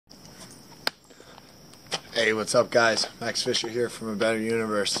Hey, what's up, guys? Max Fisher here from A Better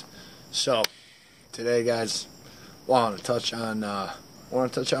Universe. So, today, guys, want to touch on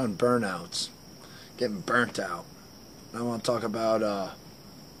burnouts, getting burnt out. I want to talk about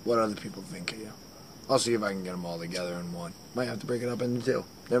what other people think of you. I'll see if I can get them all together in one. Might have to break it up into two.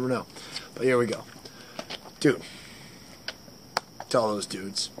 Never know. But here we go, dude. To all those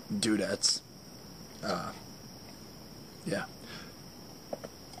dudes, dudettes. Yeah.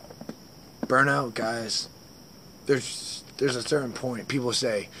 Burnout, guys. There's a certain point. People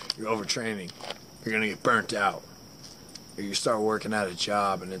say you're overtraining, you're gonna get burnt out. Or you start working at a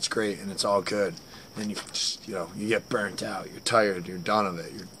job and it's great and it's all good, and you just you get burnt out. You're tired. You're done of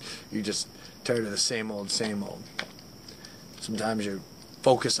it. You're just tired of the same old, same old. Sometimes you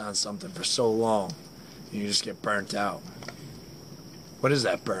focus on something for so long and you just get burnt out. What is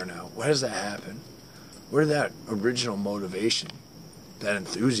that burnout? Why does that happen? Where did that original motivation, that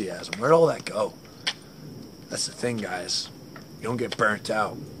enthusiasm, where'd all that go? That's the thing, guys. You don't get burnt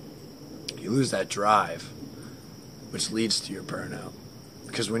out. You lose that drive, which leads to your burnout.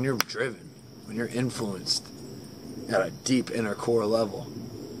 Because when you're driven, when you're influenced at a deep inner core level,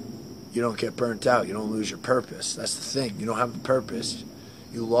 you don't get burnt out. You don't lose your purpose. That's the thing. You don't have a purpose.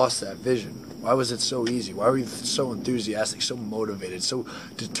 You lost that vision. Why was it so easy? Why were you so enthusiastic, so motivated, so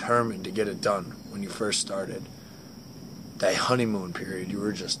determined to get it done when you first started? That honeymoon period, you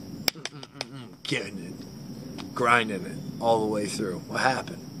were just getting it, grinding it all the way through. What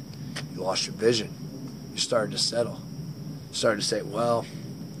happened? You lost your vision. You started to settle. You started to say, well,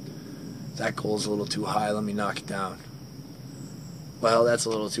 that goal's a little too high, let me knock it down. Well, that's a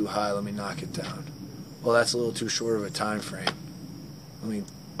little too high, let me knock it down. Well, that's a little too short of a time frame. Let me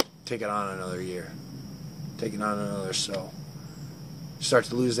take it on another year. Take it on another so. You start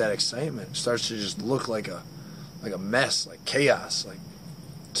to lose that excitement. It starts to just look like a mess, like chaos, like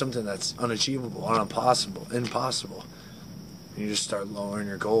something that's unachievable, impossible. And you just start lowering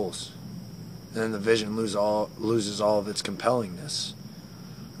your goals. And then the vision loses all of its compellingness.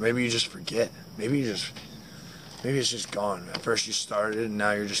 Maybe you just forget. Maybe it's just gone. At first you started and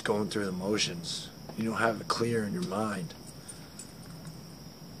now you're just going through the motions. You don't have it clear in your mind.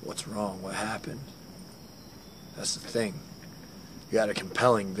 What's wrong? What happened? That's the thing. You had a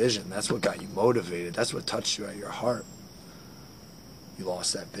compelling vision. That's what got you motivated. That's what touched you at your heart. You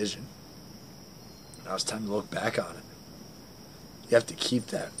lost that vision. Now it's time to look back on it. You have to keep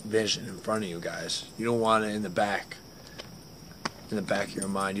that vision in front of you, guys. You don't want it in the back of your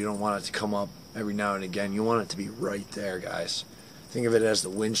mind. You don't want it to come up every now and again. You want it to be right there, guys. Think of it as the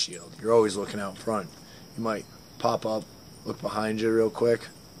windshield. You're always looking out front. You might pop up, look behind you real quick.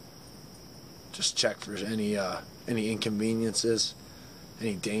 Just check for any inconveniences,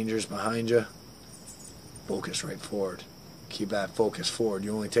 any dangers behind you. Focus right forward. Keep that focus forward.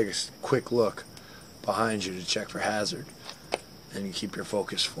 You only take a quick look behind you to check for hazard, and you keep your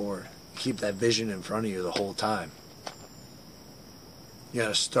focus forward. You keep that vision in front of you the whole time. You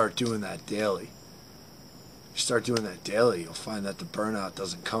gotta start doing that daily. You start doing that daily, you'll find that the burnout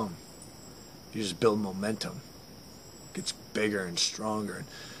doesn't come. You just build momentum. It gets bigger and stronger, and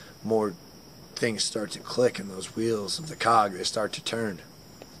more things start to click, and those wheels of the cog, they start to turn.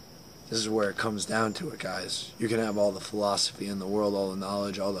 This is where it comes down to it, guys. You can have all the philosophy in the world, all the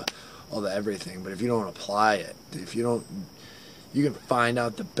knowledge, all the everything, but if you don't apply it, you can find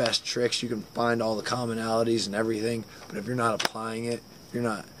out the best tricks, you can find all the commonalities and everything, but if you're not applying it, if you're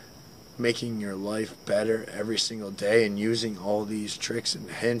not making your life better every single day and using all these tricks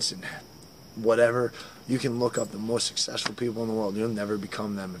and hints and whatever, you can look up the most successful people in the world. You'll never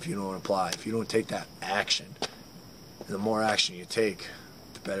become them if you don't apply, if you don't take that action. And the more action you take,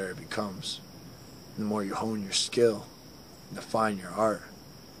 the better it becomes. And the more you hone your skill, define your art,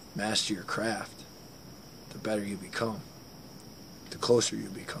 master your craft, the better you become. The closer you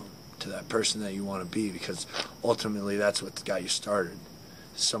become to that person that you want to be, because ultimately that's what got you started.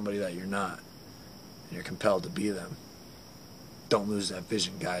 Somebody that you're not, and you're compelled to be them. Don't lose that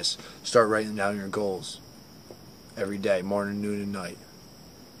vision, guys. Start writing down your goals every day, morning, noon, and night.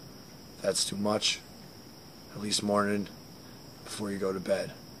 If that's too much, at least morning before you go to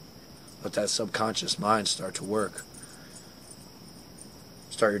bed. Let that subconscious mind start to work.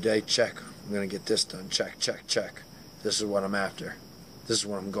 Start your day, check. I'm going to get this done. Check, check, check. This is what I'm after. This is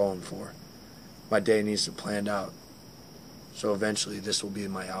what I'm going for. My day needs to be planned out. So eventually this will be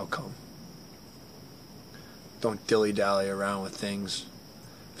my outcome. Don't dilly-dally around with things.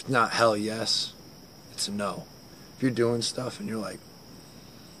 If it's not hell yes, it's a no. If you're doing stuff and you're like,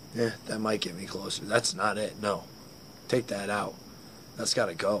 that might get me closer. That's not it, no. Take that out. That's got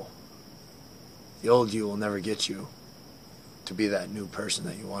to go. The old you will never get you to be that new person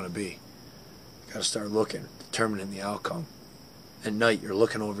that you want to be. You gotta start looking, determining the outcome. At night, you're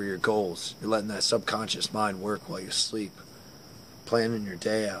looking over your goals. You're letting that subconscious mind work while you sleep. Planning your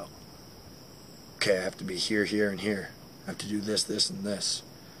day out. Okay, I have to be here, here, and here. I have to do this, this, and this.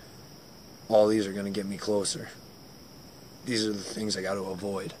 All these are going to get me closer. These are the things I got to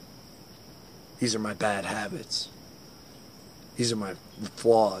avoid. These are my bad habits. These are my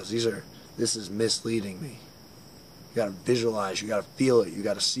flaws. This is misleading me. You got to visualize, you got to feel it, you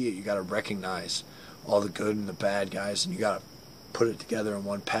got to see it, you got to recognize all the good and the bad, guys, and you got to put it together in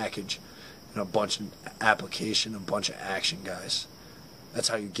one package and a bunch of application, a bunch of action, guys. That's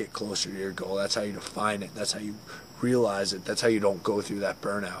how you get closer to your goal. That's how you define it. That's how you realize it. That's how you don't go through that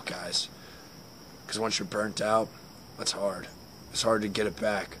burnout, guys. Because once you're burnt out, that's hard. It's hard to get it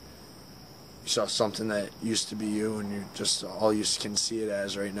back. You saw something that used to be you, and you just, all you can see it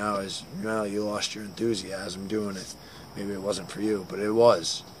as right now is, you lost your enthusiasm doing it. Maybe it wasn't for you, but it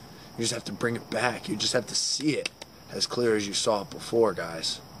was. You just have to bring it back. You just have to see it as clear as you saw it before,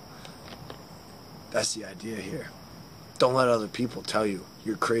 guys. That's the idea here. Don't let other people tell you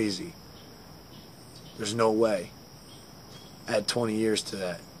you're crazy. There's no way. Add 20 years to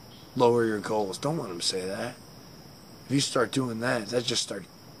that. Lower your goals. Don't let them say that. If you start doing that, that just starts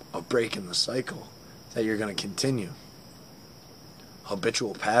a break in the cycle that you're going to continue.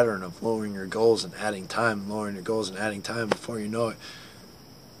 Habitual pattern of lowering your goals and adding time, lowering your goals and adding time. Before you know it,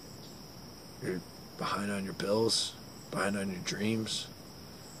 you're behind on your bills, behind on your dreams,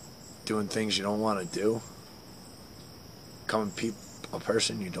 doing things you don't want to do, becoming a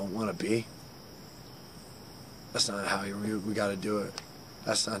person you don't want to be. That's not how we got to do it.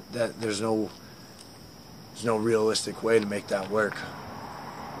 That's not that. There's no realistic way to make that work.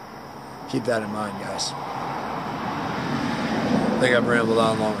 Keep that in mind, guys. I think I've rambled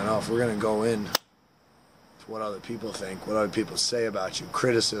on long enough. We're gonna go in to what other people think, what other people say about you,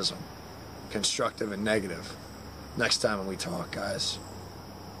 criticism, constructive and negative. Next time when we talk, guys,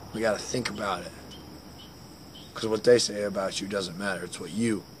 we gotta think about it. Because what they say about you doesn't matter. It's what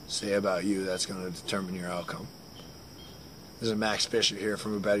you say about you that's going to determine your outcome. This is Max Fisher here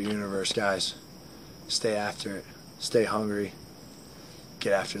from A Better Universe, guys. Stay after it. Stay hungry.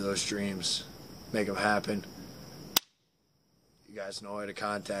 Get after those dreams. Make them happen. You guys know how to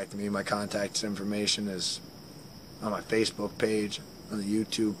contact me. My contact information is on my Facebook page, on the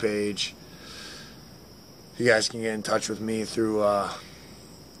YouTube page. You guys can get in touch with me through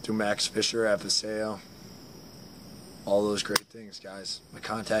Max Fisher at Viseo. All those great things, guys. My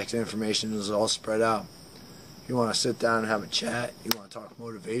contact information is all spread out. You want to sit down and have a chat, you want to talk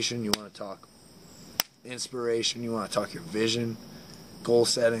motivation, you want to talk inspiration, you want to talk your vision, goal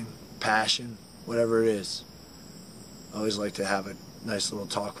setting, passion, whatever it is. I always like to have a nice little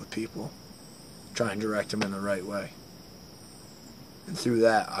talk with people, try and direct them in the right way. And through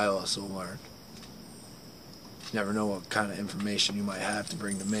that, I also learn. You never know what kind of information you might have to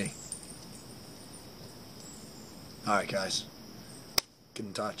bring to me. Alright, guys. Get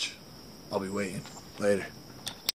in touch. I'll be waiting. Later.